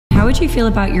How would you feel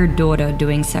about your daughter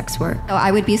doing sex work? So I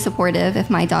would be supportive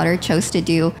if my daughter chose to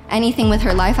do anything with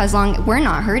her life as long as we're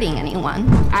not hurting anyone.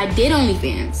 I did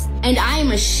OnlyFans, and I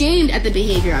am ashamed at the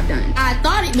behavior I've done. I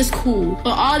thought it was cool,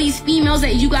 but all these females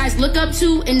that you guys look up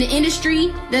to in the industry,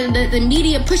 the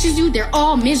media pushes you, they're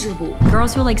all miserable.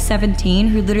 Girls who are like 17,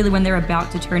 who literally when they're about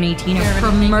to turn 18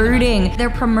 are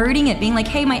promoting it, being like,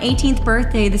 hey, my 18th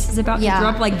birthday, this is about to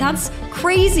drop. Like, that's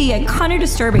crazy and kind of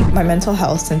disturbing. My mental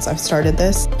health since I've started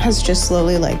this has just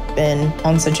slowly been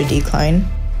on such a decline.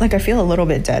 I feel a little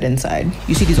bit dead inside.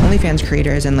 You see these OnlyFans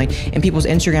creators and in people's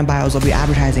Instagram bios, they'll be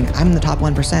advertising, I'm in the top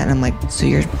 1%. And I'm like, so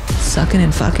you're sucking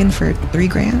and fucking for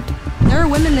 $3,000? There are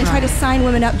women that try to sign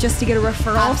women up just to get a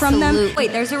referral from them.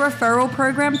 Wait, there's a referral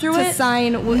program through it? To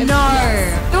sign women. No.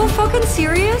 Yes. No fucking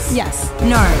serious? Yes.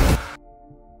 No.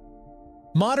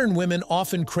 Modern women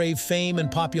often crave fame and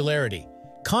popularity,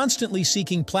 constantly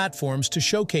seeking platforms to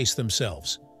showcase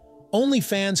themselves.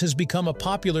 OnlyFans has become a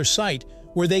popular site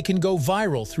where they can go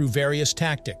viral through various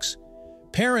tactics.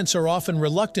 Parents are often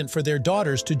reluctant for their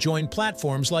daughters to join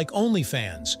platforms like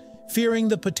OnlyFans, fearing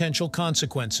the potential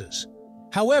consequences.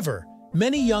 However,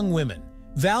 many young women,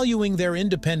 valuing their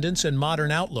independence and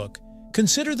modern outlook,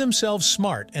 consider themselves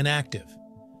smart and active.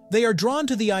 They are drawn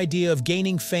to the idea of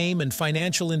gaining fame and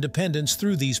financial independence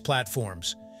through these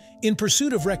platforms. In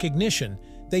pursuit of recognition,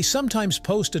 they sometimes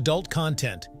post adult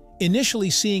content, initially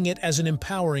seeing it as an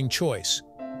empowering choice.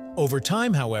 Over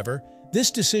time, however, this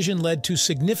decision led to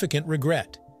significant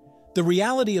regret. The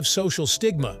reality of social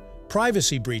stigma,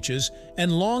 privacy breaches,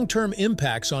 and long-term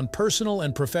impacts on personal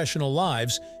and professional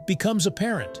lives becomes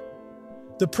apparent.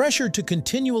 The pressure to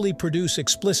continually produce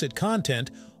explicit content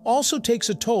also takes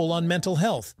a toll on mental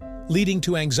health, leading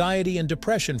to anxiety and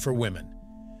depression for women.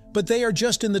 But they are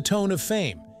just in the tone of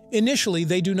fame. Initially,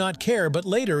 they do not care, but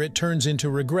later it turns into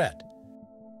regret.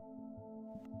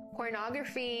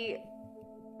 Pornography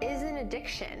is an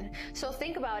addiction. So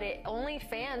think about it,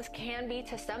 OnlyFans can be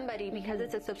to somebody because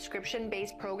it's a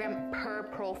subscription-based program per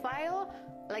profile,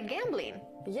 like gambling.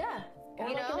 Yeah. Or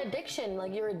an addiction,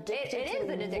 you're addicted to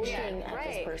looking at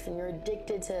this person. You're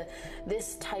addicted to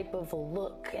this type of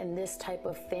look and this type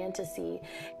of fantasy.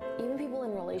 Even people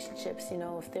in relationships,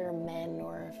 if they're men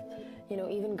or,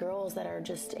 even girls that are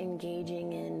just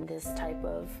engaging in this type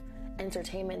of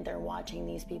entertainment, they're watching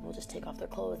these people just take off their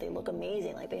clothes. They look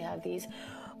amazing. They have these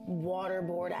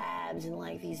waterboard abs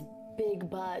and these big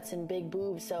butts and big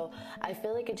boobs. So I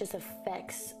feel like it just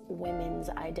affects women's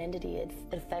identity. It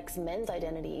affects men's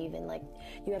identity even.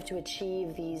 You have to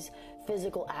achieve these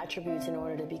physical attributes in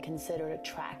order to be considered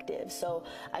attractive. So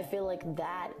I feel like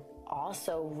that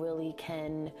also really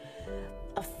can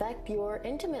affect your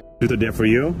intimate. Truth or dare for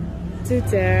you? To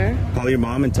dare. Call your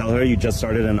mom and tell her you just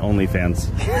started an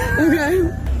OnlyFans. Okay.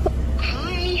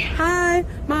 Hi. Hi,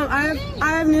 Mom.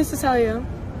 I have news to tell you.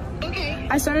 Okay.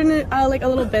 I started a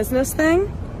little business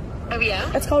thing. Oh yeah?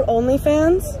 It's called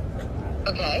OnlyFans.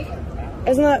 Okay.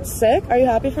 Isn't that sick? Are you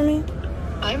happy for me?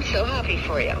 I'm so happy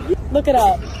for you. Look it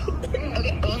up.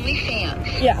 Okay,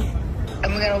 OnlyFans. Yeah.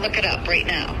 I'm gonna look it up right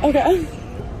now. Okay.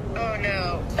 Oh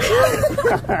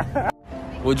no.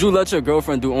 Would you let your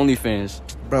girlfriend do OnlyFans?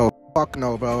 Bro, fuck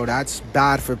no, bro. That's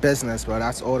bad for business, bro.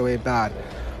 That's all the way bad.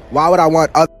 Why would I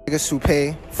want other niggas to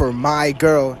pay for my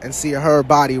girl and see her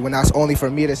body when that's only for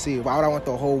me to see? Why would I want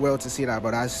the whole world to see that,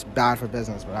 bro? That's bad for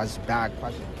business, bro. That's bad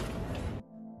question.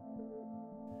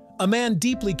 A man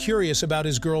deeply curious about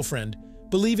his girlfriend,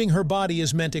 believing her body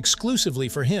is meant exclusively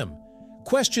for him,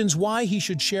 questions why he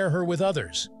should share her with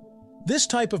others. This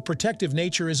type of protective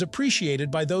nature is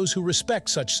appreciated by those who respect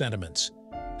such sentiments.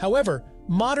 However,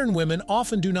 modern women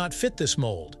often do not fit this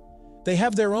mold. They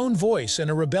have their own voice and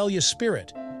a rebellious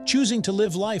spirit, choosing to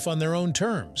live life on their own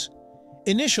terms.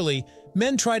 Initially,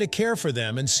 men try to care for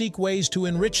them and seek ways to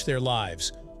enrich their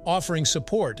lives, offering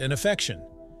support and affection.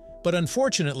 But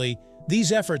unfortunately,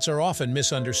 these efforts are often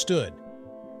misunderstood.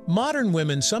 Modern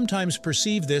women sometimes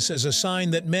perceive this as a sign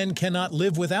that men cannot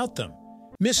live without them,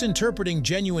 misinterpreting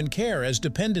genuine care as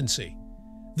dependency.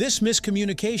 This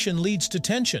miscommunication leads to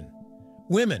tension.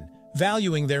 Women,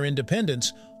 valuing their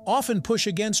independence, often push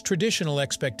against traditional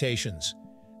expectations.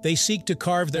 They seek to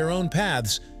carve their own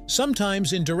paths,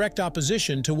 sometimes in direct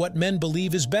opposition to what men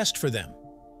believe is best for them.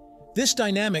 This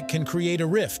dynamic can create a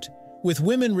rift, with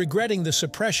women regretting the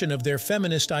suppression of their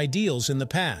feminist ideals in the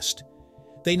past.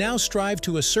 They now strive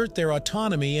to assert their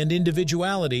autonomy and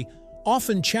individuality,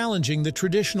 often challenging the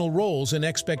traditional roles and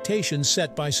expectations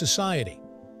set by society.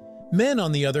 Men,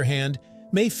 on the other hand,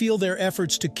 may feel their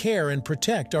efforts to care and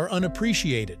protect are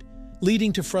unappreciated,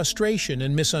 leading to frustration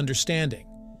and misunderstanding.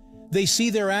 They see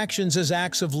their actions as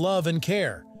acts of love and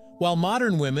care, while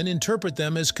modern women interpret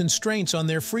them as constraints on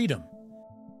their freedom.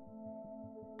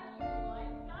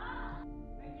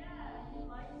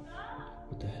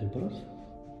 What the hell, bro?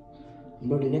 I'm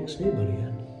bloody next neighbor,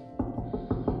 yeah.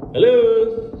 Hello?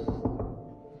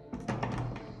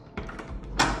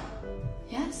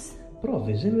 Yes? Bro,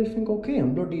 is everything okay?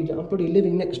 I'm bloody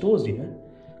living next doors, yeah?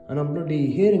 And I'm bloody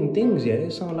hearing things, yeah?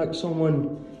 It sounds like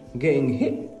someone getting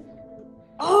hit.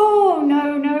 Oh,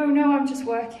 no, I'm just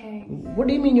working. What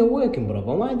do you mean you're working, brother?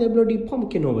 Why is there bloody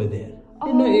pumpkin over there?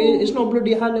 Oh. It's not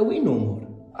bloody Halloween no more.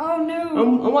 Oh, no.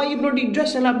 And why are you bloody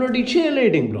dressing like bloody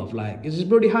cheerleading, bruv? Like, is this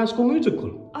bloody High School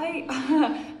Musical? I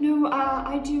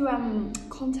do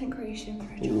content creation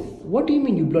for a job. What do you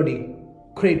mean you bloody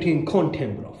creating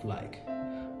content, bruv? Like,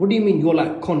 what do you mean you're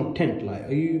like content? Like,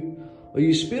 are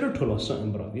you spiritual or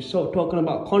something, bruv? You're so talking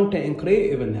about content and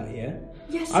creative and that, yeah?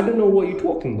 Yes. I don't know what you're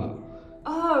talking about.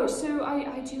 Oh, so I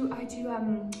do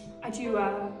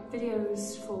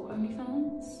videos for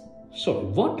OnlyFans. Sorry,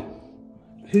 what?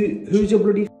 Who's your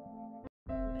bloody...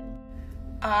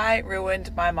 I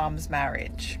ruined my mum's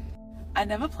marriage. I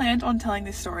never planned on telling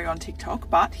this story on TikTok,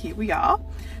 but here we are.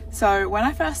 So when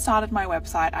I first started my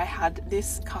website, I had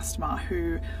this customer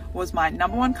who was my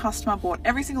 #1 customer, bought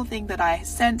every single thing that I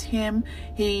sent him.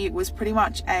 He was pretty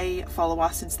much a follower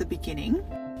since the beginning.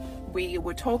 We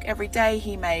would talk every day.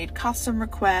 He made custom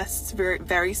requests,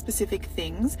 very specific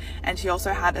things, and he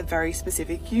also had a very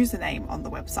specific username on the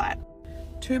website.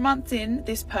 2 months in,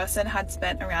 this person had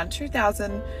spent around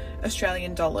 2,000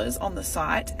 Australian dollars on the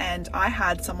site, and I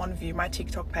had someone view my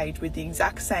TikTok page with the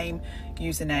exact same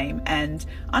username, and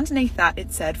underneath that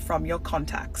it said "from your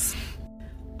contacts."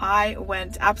 I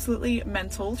went absolutely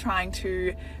mental trying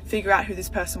to figure out who this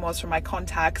person was from my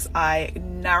contacts. I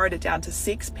narrowed it down to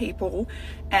 6 people,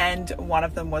 and one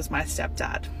of them was my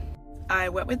stepdad. I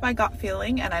went with my gut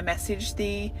feeling and I messaged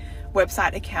the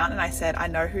website account and I said, I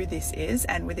know who this is,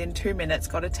 and within 2 minutes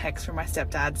got a text from my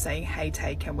stepdad saying, hey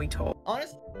Tay, can we talk?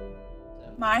 Honestly,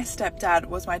 my stepdad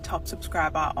was my top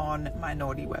subscriber on my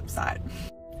naughty website.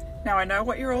 Now I know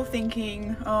what you're all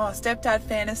thinking, oh, stepdad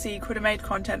fantasy, could have made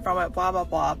content from it, blah blah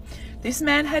blah. This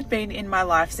man had been in my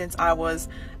life since I was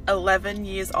 11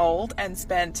 years old and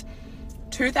spent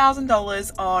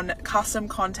 $2,000 on custom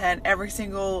content every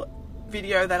single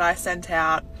video that I sent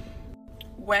out.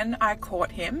 When I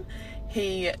caught him,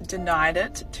 he denied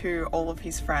it to all of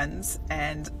his friends,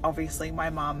 and obviously my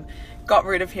mum got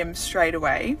rid of him straight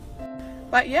away.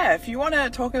 But yeah, if you want to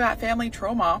talk about family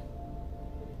trauma,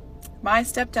 my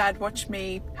stepdad watched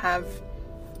me have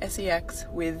sex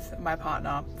with my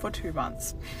partner for 2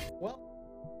 months. Well,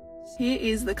 here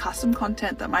is the custom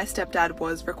content that my stepdad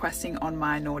was requesting on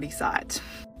my naughty site.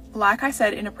 Like I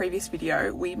said in a previous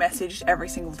video, we messaged every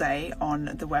single day on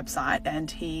the website and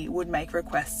he would make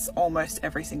requests almost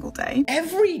every single day.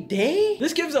 Every day?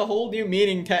 This gives a whole new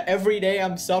meaning to every day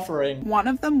I'm suffering. One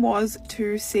of them was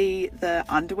to see the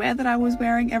underwear that I was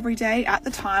wearing every day. At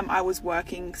the time I was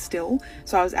working still,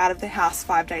 so I was out of the house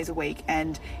 5 days a week,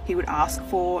 and he would ask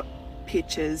for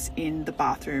pictures in the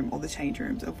bathroom or the change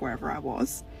rooms of wherever I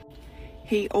was.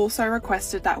 He also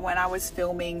requested that when I was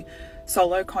filming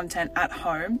solo content at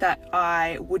home that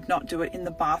I would not do it in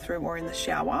the bathroom or in the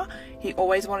shower. He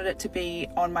always wanted it to be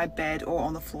on my bed or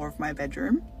on the floor of my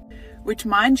bedroom, which,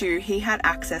 mind you, he had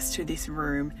access to this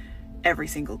room every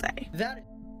single day.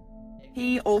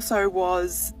 He also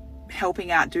was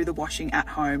helping out do the washing at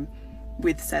home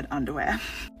with said underwear.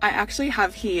 I actually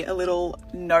have here a little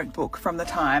notebook from the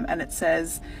time, and it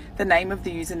says the name of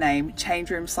the username, change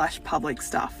room / public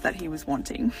stuff that he was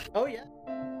wanting. Oh yeah.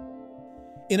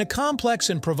 In a complex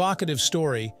and provocative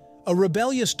story, a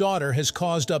rebellious daughter has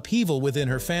caused upheaval within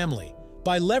her family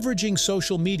by leveraging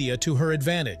social media to her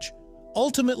advantage,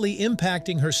 ultimately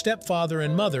impacting her stepfather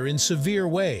and mother in severe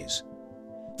ways.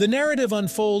 The narrative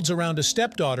unfolds around a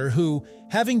stepdaughter who,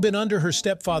 having been under her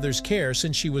stepfather's care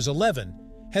since she was 11,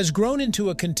 has grown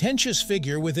into a contentious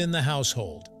figure within the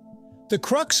household. The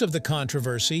crux of the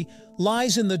controversy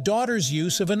lies in the daughter's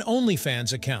use of an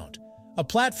OnlyFans account, a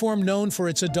platform known for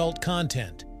its adult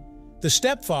content. The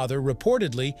stepfather,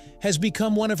 reportedly, has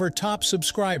become one of her top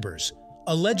subscribers,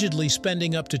 allegedly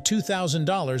spending up to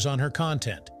 $2,000 on her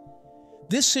content.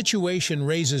 This situation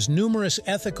raises numerous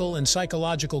ethical and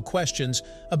psychological questions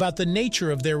about the nature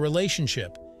of their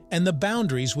relationship and the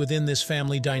boundaries within this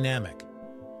family dynamic.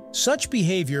 Such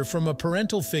behavior from a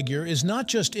parental figure is not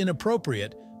just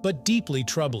inappropriate, but deeply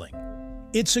troubling.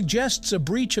 It suggests a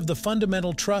breach of the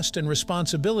fundamental trust and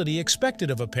responsibility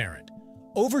expected of a parent,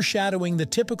 overshadowing the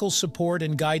typical support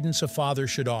and guidance a father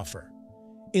should offer.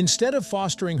 Instead of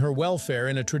fostering her welfare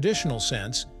in a traditional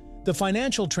sense, the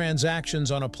financial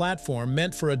transactions on a platform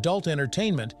meant for adult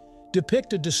entertainment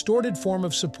depict a distorted form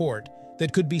of support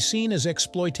that could be seen as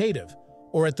exploitative,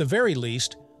 or at the very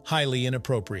least, highly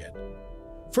inappropriate.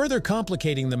 Further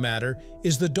complicating the matter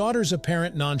is the daughter's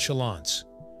apparent nonchalance.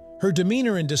 Her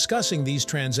demeanor in discussing these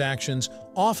transactions,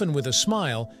 often with a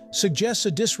smile, suggests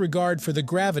a disregard for the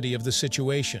gravity of the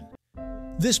situation.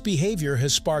 This behavior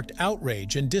has sparked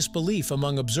outrage and disbelief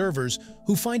among observers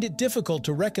who find it difficult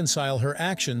to reconcile her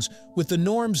actions with the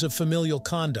norms of familial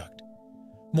conduct.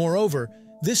 Moreover,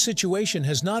 this situation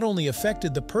has not only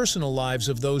affected the personal lives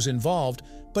of those involved,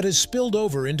 but has spilled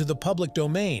over into the public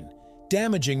domain,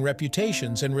 damaging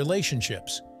reputations and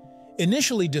relationships.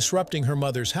 Initially disrupting her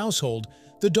mother's household,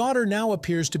 the daughter now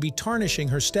appears to be tarnishing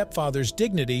her stepfather's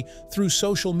dignity through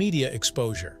social media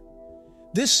exposure.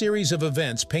 This series of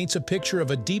events paints a picture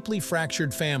of a deeply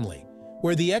fractured family,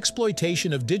 where the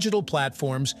exploitation of digital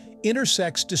platforms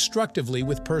intersects destructively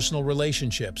with personal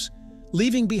relationships,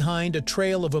 leaving behind a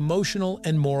trail of emotional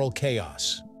and moral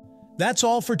chaos. That's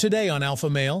all for today on Alpha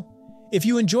Male. If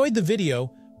you enjoyed the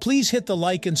video, please hit the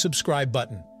like and subscribe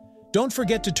button. Don't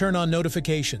forget to turn on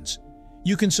notifications.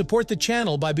 You can support the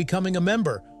channel by becoming a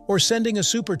member or sending a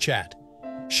super chat.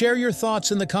 Share your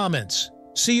thoughts in the comments.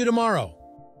 See you tomorrow.